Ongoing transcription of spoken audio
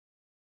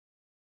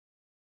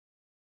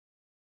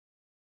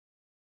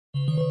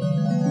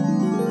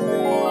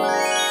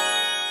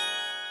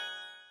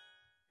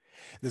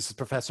This is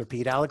Professor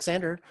Pete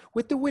Alexander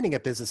with the Winning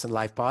at Business and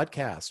Life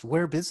podcast,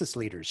 where business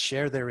leaders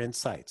share their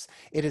insights.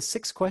 It is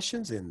 6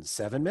 questions in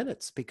 7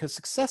 minutes because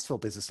successful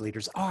business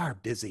leaders are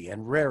busy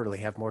and rarely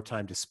have more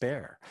time to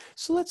spare.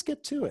 So let's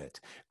get to it.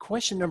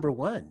 Question number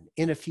 1,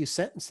 in a few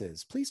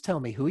sentences, please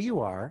tell me who you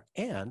are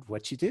and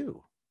what you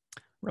do.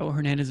 Raul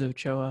Hernandez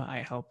Ochoa. I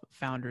help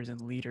founders and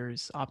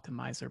leaders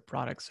optimize their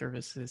products,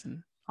 services,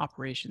 and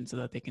operations so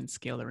that they can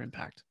scale their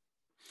impact.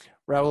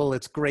 Raul,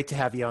 it's great to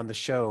have you on the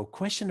show.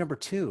 Question number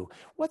 2,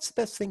 what's the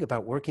best thing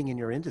about working in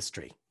your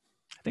industry?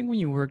 I think when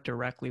you work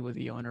directly with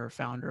the owner or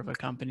founder of a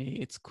company,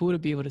 it's cool to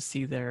be able to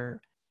see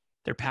their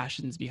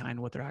passions behind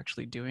what they're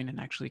actually doing and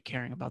actually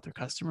caring about their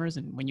customers.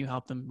 And when you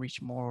help them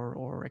reach more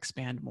or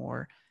expand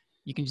more,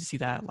 you can just see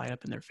that light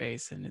up in their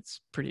face. And it's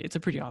a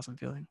pretty awesome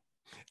feeling.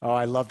 Oh,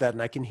 I love that.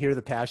 And I can hear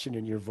the passion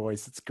in your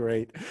voice. It's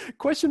great.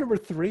 Question number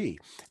 3.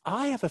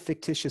 I have a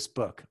fictitious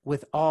book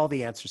with all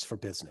the answers for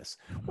business.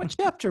 What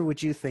chapter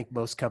would you think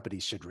most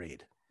companies should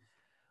read?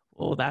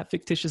 Well, that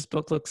fictitious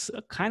book looks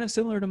kind of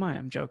similar to mine.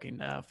 I'm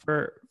joking.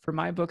 For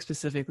my book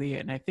specifically,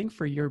 and I think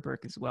for your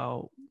book as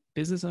well,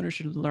 business owners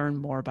should learn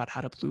more about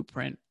how to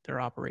blueprint their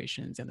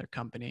operations and their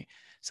company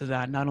so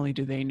that not only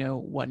do they know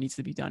what needs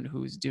to be done,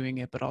 who's doing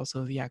it, but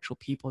also the actual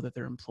people that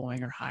they're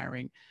employing or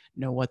hiring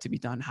know what to be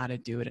done, how to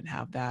do it, and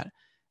have that,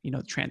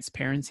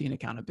 transparency and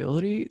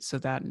accountability so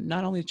that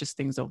not only just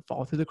things don't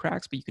fall through the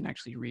cracks, but you can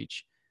actually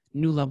reach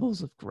new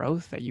levels of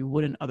growth that you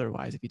wouldn't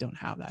otherwise if you don't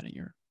have that in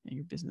your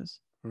business.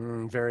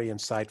 Very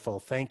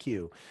insightful. Thank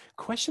you.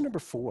 Question number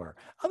 4.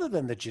 Other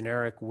than the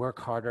generic work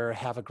harder,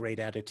 have a great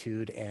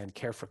attitude, and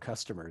care for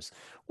customers,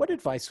 what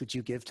advice would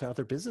you give to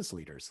other business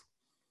leaders?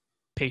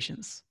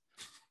 Patience.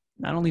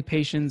 Not only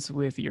patience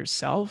with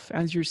yourself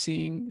as you're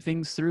seeing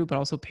things through, but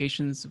also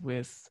patience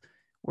with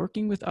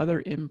working with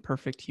other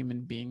imperfect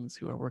human beings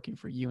who are working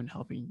for you and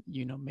helping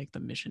make the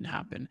mission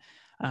happen.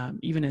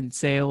 Even in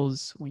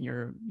sales, when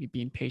you're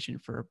being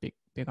patient for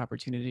big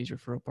opportunities,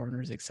 referral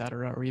partners, et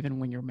cetera, or even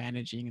when you're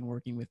managing and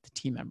working with the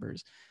team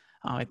members.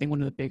 I think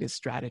one of the biggest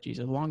strategies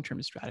or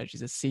long-term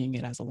strategies is seeing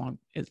it as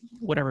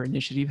whatever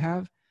initiative you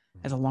have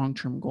as a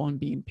long-term goal and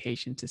being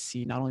patient to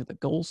see not only the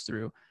goals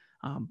through,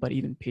 but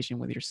even patient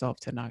with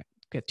yourself to not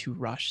get too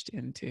rushed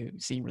into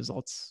seeing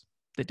results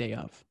the day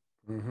of.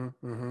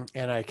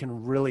 And I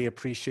can really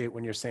appreciate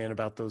when you're saying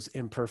about those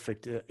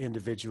imperfect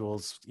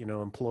individuals,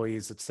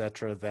 employees, et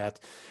cetera, that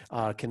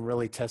can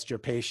really test your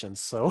patience.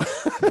 So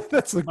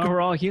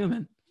we're all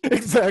human.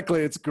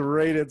 Exactly. It's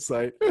great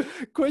insight.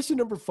 Question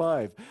number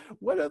 5.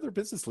 What other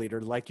business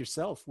leader like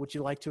yourself would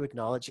you like to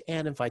acknowledge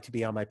and invite to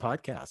be on my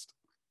podcast?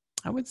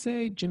 I would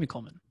say Jimmy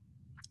Coleman.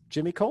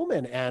 Jimmy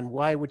Coleman. And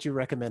why would you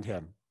recommend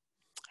him?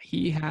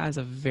 He has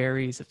a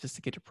very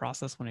sophisticated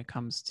process when it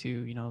comes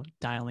to,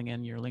 dialing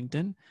in your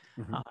LinkedIn.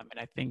 And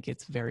I think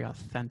it's very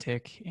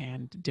authentic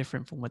and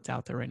different from what's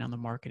out there right now in the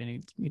market.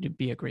 And he'd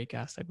be a great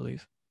guest, I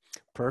believe.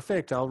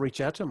 Perfect. I'll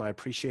reach out to him. I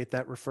appreciate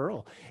that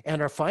referral.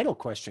 And our final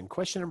question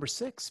number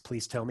 6,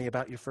 please tell me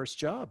about your first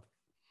job.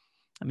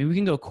 I mean, we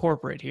can go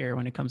corporate here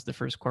when it comes to the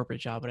first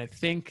corporate job, but I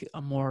think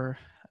a more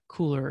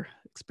cooler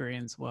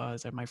experience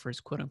was at my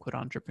first quote unquote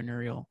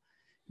entrepreneurial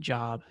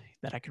job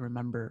that I can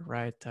remember,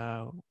 right?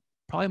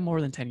 Probably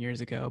more than 10 years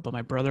ago, but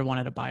my brother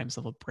wanted to buy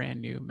himself a brand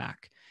new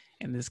Mac.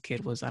 And this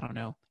kid was,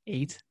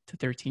 8 to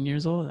 13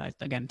 years old.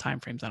 Again,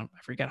 timeframes, I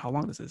forget how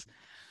long this is.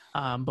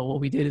 But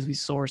what we did is we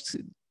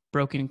sourced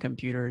broken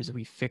computers,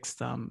 we fixed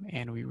them,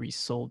 and we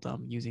resold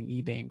them using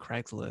eBay and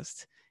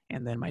Craigslist.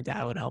 And then my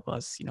dad would help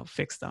us,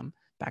 fix them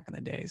back in the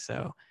day.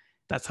 So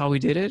that's how we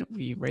did it.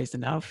 We raised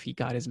enough. He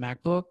got his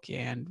MacBook,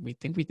 and we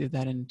think we did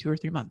that in 2 or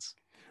 3 months.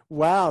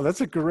 Wow,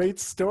 that's a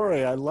great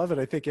story. I love it.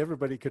 I think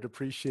everybody could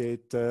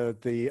appreciate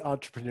the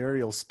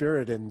entrepreneurial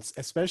spirit, and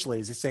especially,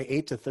 as you say,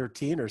 8 to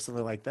 13 or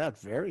something like that.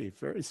 Very,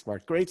 very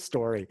smart. Great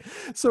story.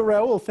 So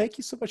Raul, thank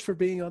you so much for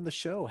being on the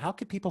show. How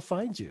can people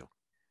find you?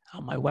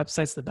 My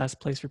website's the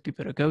best place for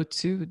people to go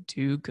to,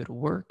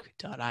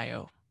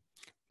 dogoodwork.io.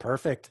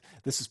 Perfect.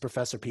 This is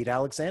Professor Pete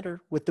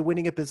Alexander with the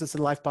Winning at Business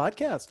and Life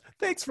podcast.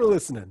 Thanks for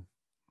listening.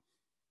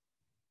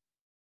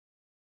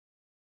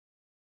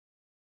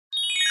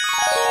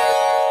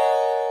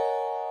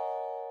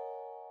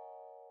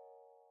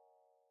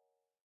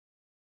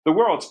 The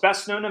world's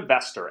best-known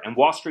investor and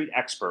Wall Street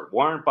expert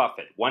Warren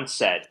Buffett once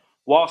said,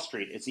 "Wall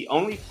Street is the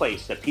only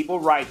place that people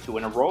ride to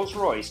in a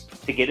Rolls-Royce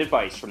to get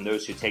advice from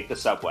those who take the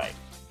subway."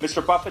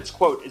 Mr. Buffett's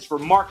quote is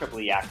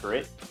remarkably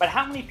accurate, but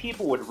how many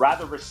people would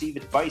rather receive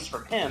advice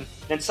from him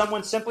than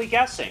someone simply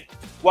guessing?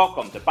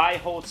 Welcome to Buy,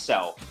 Hold,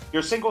 Sell,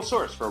 your single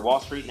source for Wall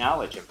Street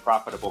knowledge and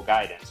profitable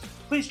guidance.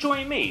 Please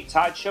join me,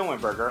 Todd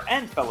Schoenberger,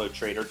 and fellow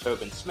trader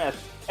Tobin Smith,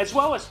 as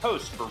well as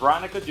host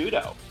Veronica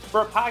Dudo,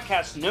 for a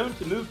podcast known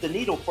to move the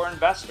needle for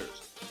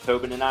investors.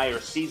 Tobin and I are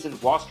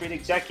seasoned Wall Street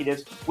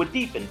executives with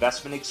deep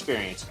investment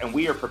experience, and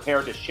we are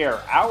prepared to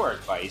share our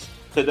advice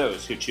to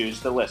those who choose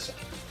to listen.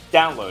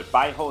 Download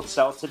Buy, Hold,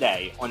 Sell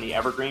today on the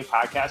Evergreen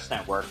Podcast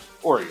Network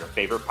or your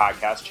favorite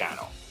podcast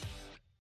channel.